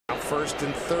first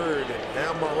and third.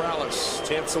 Now Morales,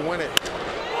 chance to win it.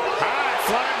 High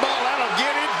fly ball, that'll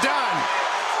get it done.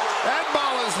 That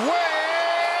ball is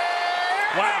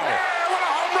way. Wow! What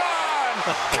a home run!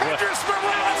 Kendrys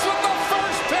Morales with the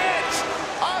first pitch.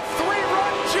 A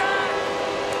 3-run jack,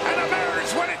 and the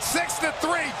Mariners win it 6-3.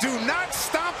 Do not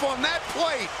stomp on that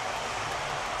plate.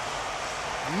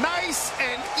 Nice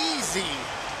and easy.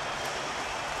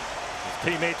 His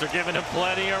teammates are giving him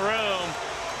plenty of room.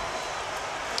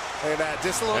 Look at that,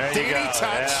 just a little There you dainty go.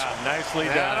 touch. Yeah, nicely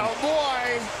done. Oh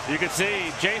boy. You can see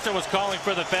Jason was calling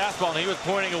for the fastball, and he was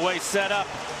pointing away, set up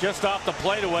just off the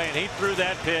plate away, and he threw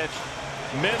that pitch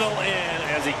middle in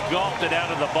as he golfed it out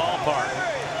of the ballpark.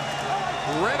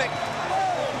 Reddick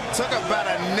took about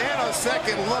a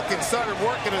nanosecond look and started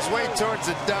working his way towards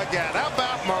the dugout. How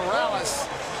about Morales?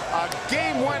 A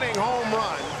game-winning home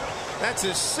run. That's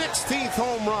his 16th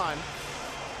home run.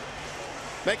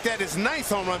 Make that his 9th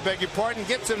home run, beg your pardon.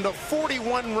 Gets him to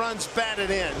 41 runs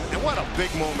batted in. And what a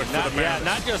big moment for the Mariners. Yeah,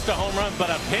 not just a home run, but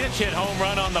a pinch hit home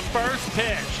run on the first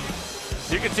pitch.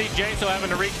 You can see Jason having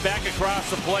to reach back across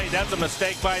the plate. That's a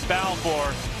mistake by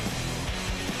Balfour.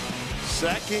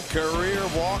 Second career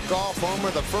walk-off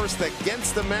homer, the first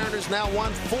against the Mariners, now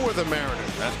one for the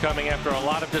Mariners. That's coming after a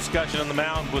lot of discussion on the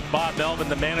mound with Bob Melvin,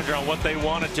 the manager, on what they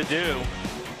wanted to do.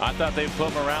 I thought they'd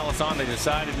put Morales on. They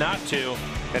decided not to,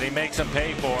 and he makes them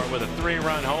pay for it with a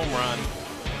 3-run home run.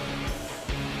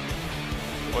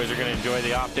 Boys are going to enjoy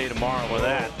the off day tomorrow with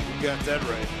that. You got that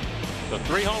right. So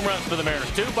 3 home runs for the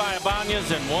Mariners, 2 by Ibanez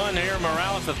and 1 here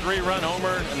Morales, a 3-run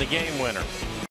homer and the game winner.